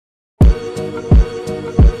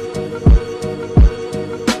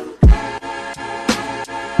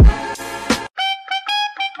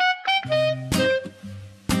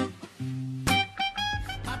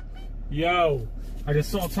Yo, I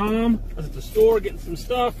just saw Tom. I was at the store getting some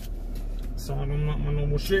stuff. So I'm not my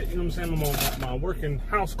normal shit, you know what I'm saying? I'm on my working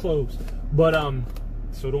house clothes. But,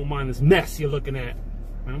 so don't mind this mess you're looking at.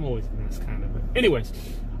 I'm always a mess, kind of. But anyways,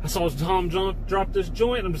 I saw Tom drop this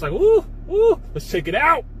joint. I'm just like, ooh, let's check it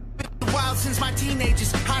out. Wild since my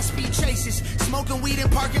teenagers, high speed chases, smoking weed in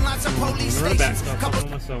parking lots of police stations.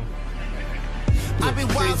 I've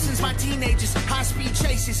been wild since my teenagers, high speed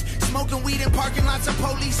chases, smoking weed in parking lots of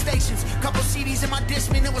police stations. Couple CDs in my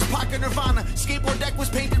Discman, it was Pocket Nirvana. Skateboard deck was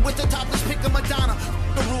painted with the topless pick of Madonna.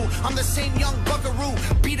 The rule, I'm the same young buckaroo,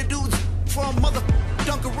 beat a dudes for a mother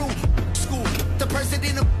dunkaroo. School, the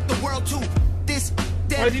president of the world too. This,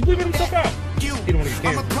 that, why is he bleeping himself out?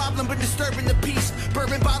 I'm a problem but disturbing the peace.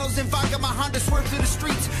 Bourbon bottles and vodka, my Honda swerved through the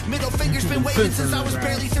streets. Middle finger's been waving since I was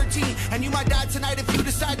barely 13. And you might die tonight if you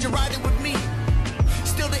decide you're riding with me.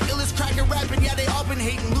 Still the illest cracker rapping, yeah, they all been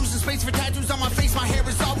hating. Losing space for tattoos on my face, my hair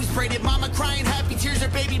is always braided. Mama crying, happy tears, her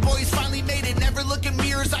baby boys finally made it. Never look in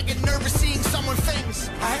mirrors, I get nervous seeing someone famous.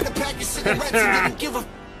 I had a pack of cigarettes and didn't give a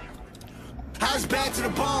I was bad to the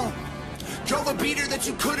bone. Drove a beater that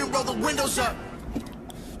you couldn't roll the windows up,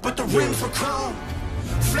 but the rims were chrome.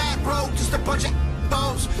 Flat road, just a bunch of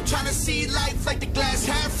bows, trying to see life like the glass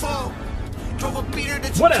half full. Drove a beater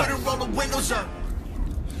that you couldn't roll the windows up,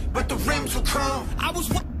 but the rims were chrome. I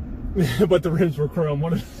was but the rims were chrome.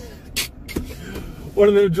 One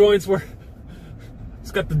of the joints where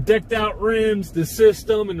it's got the decked out rims, the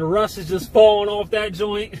system, and the rust is just falling off that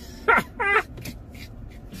joint.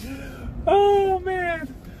 Oh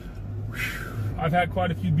man, I've had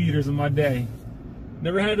quite a few beaters in my day.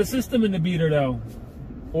 Never had a system in the beater though,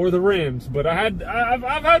 or the rims. But I've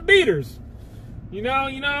had beaters. You know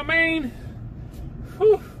what I mean?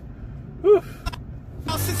 Whew. Whew.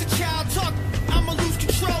 Since a child talk, I'ma lose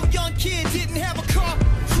control. Young kid didn't have a car.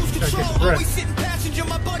 Lose control. Always sitting passenger.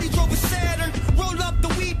 My buddy drove a Saturn. Roll up the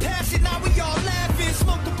weed, pass it. Now we all laughing.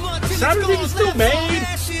 Smoke the blunt. Saturn's even still made.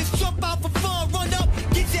 Jump out for fun. Run up.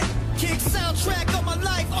 Get that kick soundtrack of my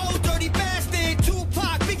life. Oh, dirty bastard.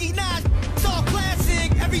 Tupac, Biggie, Nas. It's all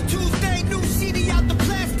classic. Every Tuesday, new CD out the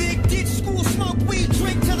plastic. Ditch school, smoke weed,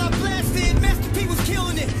 drink till I blasted. Master P was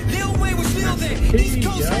killing it. Lil Wayne was building. East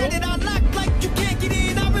Coast had it unlocked like you can't get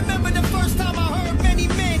in. I remember the first time I heard Many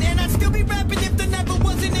Men, and I'd still be rapping if there never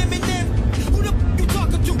wasn't Eminem. Who the f you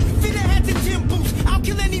talking to? Fit hats and gym boots. I'll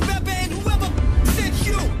kill any rapper and whoever sent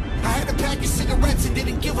you. I had a pack of cigarettes and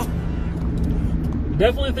didn't give a.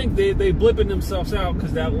 Definitely think they blipping themselves out,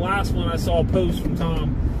 because that last one I saw a post from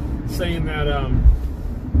Tom saying that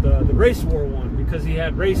the race war one, because he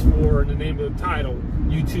had race war in the name of the title,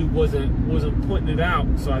 YouTube wasn't putting it out.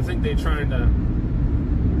 So I think they're trying to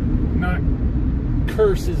not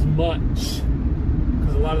curse as much,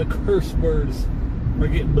 because a lot of the curse words are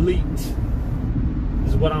getting bleeped,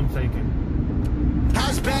 is what I'm thinking. I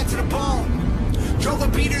was bad to the bone. Drove a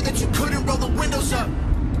beater that you couldn't roll the windows up,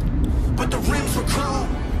 but the rims were chrome.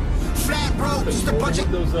 Flat road, just a bunch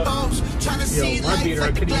of bows, trying to see life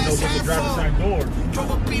like the glass half full.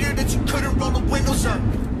 Drove a beater that you couldn't roll the windows up,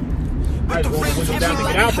 but the rims were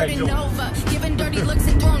chrome. Giving dirty looks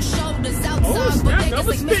and throwing shoulders outside, but niggas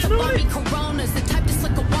like Mr. Bobby Coronas, the type to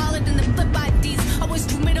slick a wallet and then flip IDs. Always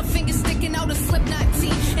two middle fingers sticking out a Slipknot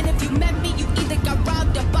tee. And if you met me, you either got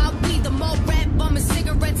robbed or Bob Lee. The mall rat bum and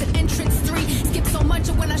cigarettes at entrance 3. Skip so much,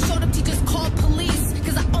 and when I showed up, he just called police,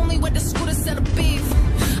 cause I only went to school to settle beef.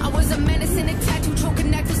 I was a menace in a tattoo, choking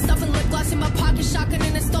necklace, stuffing lip gloss in my pocket, shotgun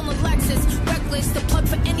in a stolen Lexus. Reckless, the plug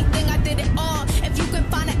for anything, I did it all. If you can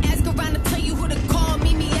find an ask around to tell you who to call,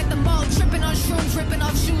 meet me at the mall, tripping on shrooms, ripping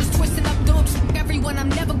off shoes, twisting up dopes. Everyone, I'm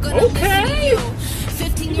never gonna listen to you.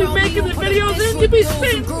 15-year-old making the videos in, you be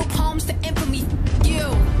spitting. Group homes to infamy, you.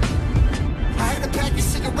 I had a pack of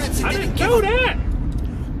cigarettes and I didn't know that.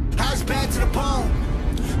 I was bad to the bone.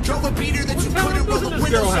 Drove a beater that you couldn't roll the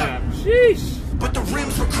windows up. Sheesh. But the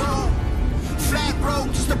rims were chrome. Flat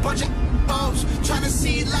road, just a bunch of bows, trying to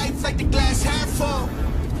see life like the glass half full.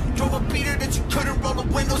 Drove a beater that you couldn't roll the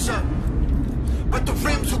windows up, but the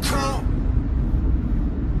rims were chrome.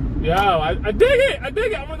 Yo, I dig it. I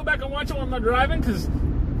dig it. I'm gonna go back and watch it while I'm not driving, because I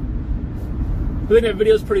think that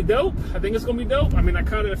video's pretty dope. I think it's gonna be dope. I mean, I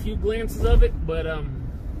caught a few glances of it, but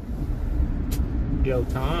yo,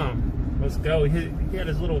 Tom, let's go. He had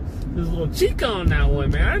his little cheek on that one,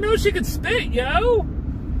 man. I know she could spit, yo.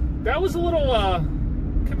 That was a little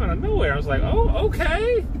came out of nowhere. I was like, oh,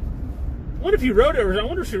 okay. What if he wrote it? I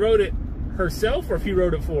wonder if she wrote it herself, or if he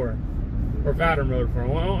wrote it for her, or Vadim wrote it for her.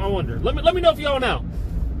 I wonder. Let me know if y'all know.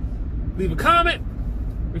 Leave a comment.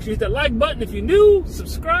 Make sure you hit that like button if you're new.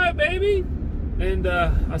 Subscribe, baby. And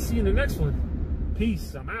I'll see you in the next one.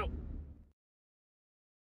 Peace. I'm out.